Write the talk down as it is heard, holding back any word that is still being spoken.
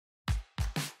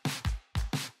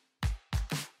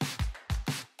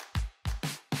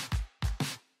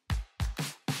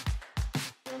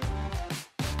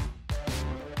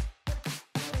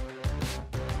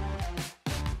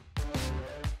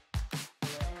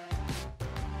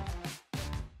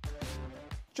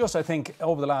Just, I think,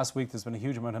 over the last week, there's been a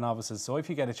huge amount of novices. So if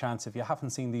you get a chance, if you haven't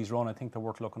seen these run, I think they're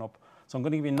worth looking up. So I'm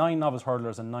going to give you 9 novice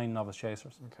hurdlers and 9 novice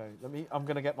chasers. Okay, I'm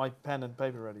going to get my pen and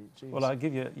paper ready. Jeez. Well, I'll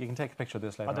give you, you can take a picture of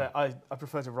this later. I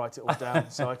prefer to write it all down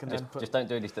so I can then put... Just don't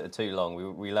do this that are too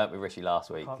long. We learnt with Rishi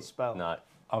last week. Can't spell. No.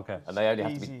 Okay. And they only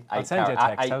have to be I'll send you a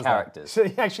text. 8 characters. So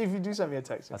actually, if you do send me a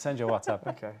text. I'll send you a WhatsApp.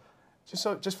 Okay.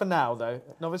 Just for now, though,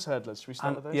 novice hurdlers, should we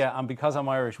start with those? Yeah, and because I'm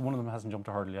Irish, one of them hasn't jumped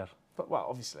a hurdle yet. But, well,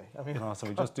 obviously. I mean, so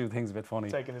we just do things a bit funny.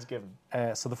 Taken as given.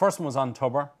 So the first one was on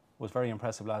Tobar. Was very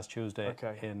impressive last Tuesday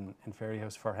in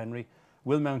Fairyhouse for Henry.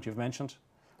 Will Mount, you've mentioned.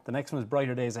 The next one is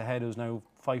Brighterdaysahead, who's now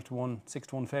 5-1,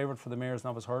 6-1 favourite for the Mayor's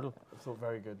novice hurdle. I thought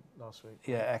very good last week.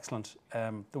 Yeah, excellent.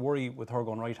 The worry with her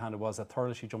going right-handed was that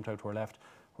thoroughly she jumped out to her left,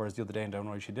 whereas the other day in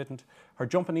Downroy she didn't. Her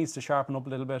jumping needs to sharpen up a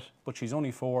little bit, but she's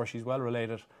only 4, she's well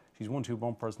related. She's won 2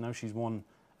 bumpers, now she's won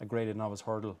a graded novice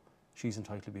hurdle. She's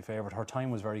entitled to be favoured. Her time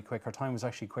was very quick. Her time was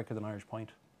actually quicker than Irish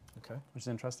Point, which is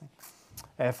interesting.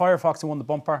 Firefox, who won the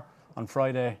bumper on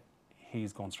Friday,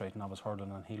 he's going straight to novice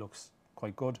hurdling and he looks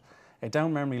quite good.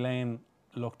 Down memory lane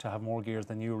looked to have more gears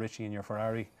than you, Richie, in your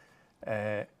Ferrari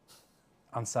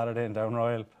on Saturday in Down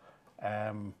Royal.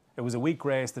 It was a weak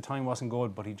race. The time wasn't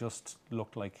good, but he just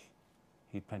looked like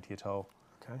he'd plenty of toe.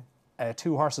 Okay.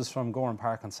 2 horses from Gorham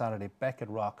Park on Saturday, Beckett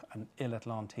Rock and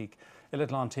Atlantique.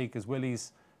 Atlantique is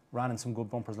Willie's, ran in some good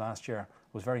bumpers last year,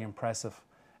 was very impressive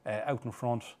out in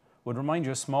front. Would remind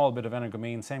you a small bit of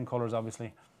Energamine, same colours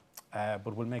obviously,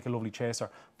 but will make a lovely chaser.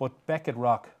 But Beckett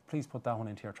Rock, please put that one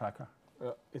into your tracker.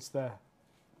 It's there.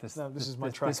 This is my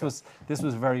tracker. This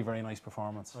was a very, very nice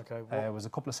performance. Okay. It was a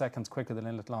couple of seconds quicker than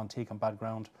Atlantique on bad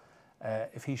ground.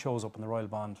 If he shows up in the Royal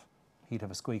Bond, he'd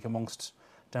have a squeak amongst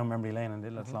Down Memory Lane and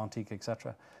Atlantique,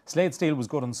 etc. Slade Steel was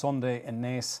good on Sunday in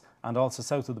Naas, and also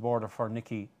south of the border for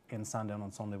Nicky in Sandown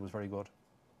on Sunday was very good.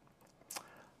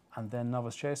 And then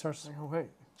novice chasers. Oh wait,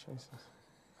 chasers.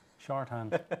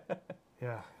 Shorthand.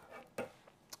 Yeah.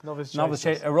 Novice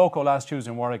chasers. Iroko last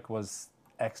Tuesday in Warwick was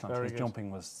excellent. Very His good.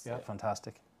 jumping was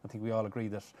fantastic. I think we all agree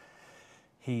that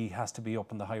he has to be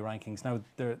up in the high rankings. Now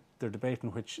they're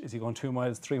debating which is he going 2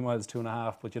 miles, 3 miles,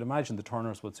 2.5. But you'd imagine the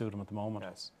turners would suit him at the moment.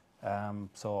 Yes.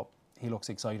 So he looks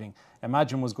exciting.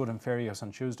 Imagine was good in Fairyhouse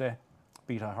on Tuesday.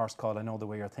 Beat a horse called I Know the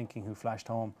Way You're Thinking, who flashed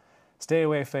home. Stay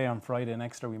Away Faye on Friday in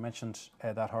Exeter. We mentioned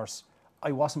that horse.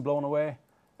 I wasn't blown away.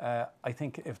 I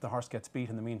think if the horse gets beat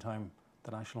in the meantime,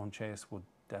 the National Hunt Chase would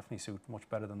definitely suit much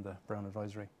better than the Brown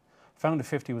Advisory. Found a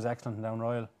 50 was excellent in Down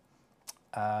Royal.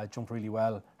 Jumped really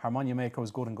well. Harmonya Maker was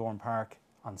good in Gorham Park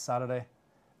on Saturday.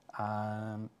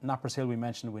 Knappers Hill we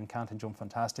mentioned, Win Canton jumped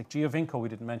fantastic. Giovinco we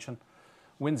didn't mention.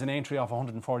 Wins an entry off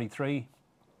 143.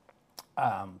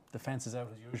 The fence is out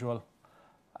as usual.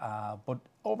 But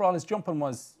overall his jumping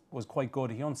was quite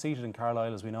good. He unseated in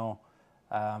Carlisle, as we know.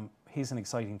 He's an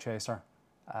exciting chaser.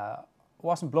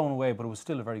 Wasn't blown away, but it was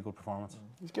still a very good performance.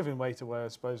 He's giving weight away, I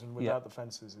suppose, and without the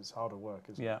fences it's harder work,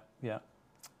 isn't it?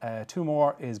 Yeah. 2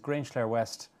 more is Grangeclare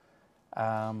West.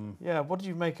 Yeah, what did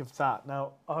you make of that?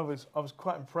 Now, I was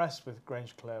quite impressed with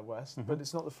Grangeclare West, but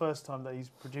it's not the first time that he's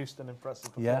produced an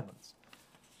impressive performance.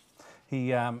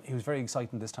 He was very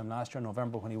exciting this time last year in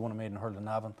November when he won a maiden hurdle in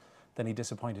Navan. Then he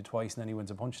disappointed twice, and then he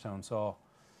wins a Punchtown. So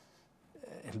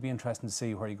it'll be interesting to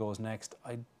see where he goes next.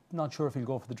 I'm not sure if he'll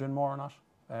go for the Drinmore or not.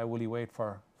 Will he wait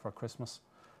for Christmas?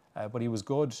 But he was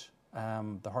good.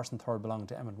 The horse in third belonging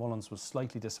to Emmett Mullins was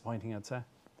slightly disappointing, I'd say,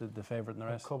 the favourite in the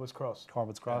race. Corbett's Cross.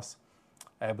 Corbett's Cross.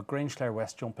 But Grangeclare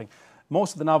West jumping.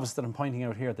 Most of the novices that I'm pointing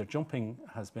out here, their jumping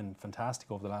has been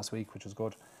fantastic over the last week, which is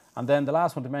good. And then the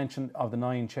last one to mention of the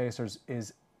 9 chasers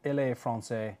is Ile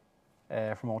Francais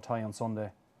from Otay on Sunday.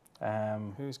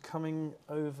 Who's coming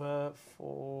over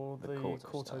for the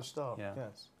Corto start. Yeah.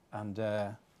 Yes. And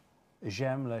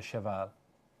J'aime le cheval.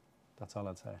 That's all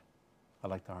I'd say. I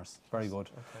like the horse. Very good.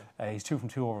 Okay. He's 2 from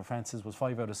 2 over fences, was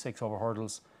 5 out of 6 over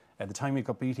hurdles. The time he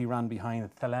got beat, he ran behind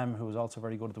Thelem, who was also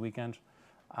very good at the weekend.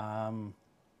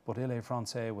 But Ile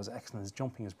Francais was excellent. His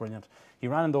jumping is brilliant. He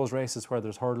ran in those races where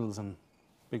there's hurdles and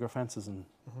bigger fences and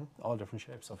all different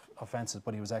shapes of fences,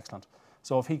 but he was excellent.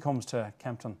 So if he comes to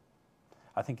Kempton,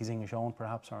 I think he's English owned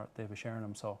perhaps, or they have a share in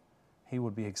him, so he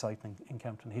would be exciting in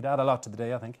Kempton. He'd add a lot to the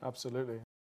day, I think. Absolutely.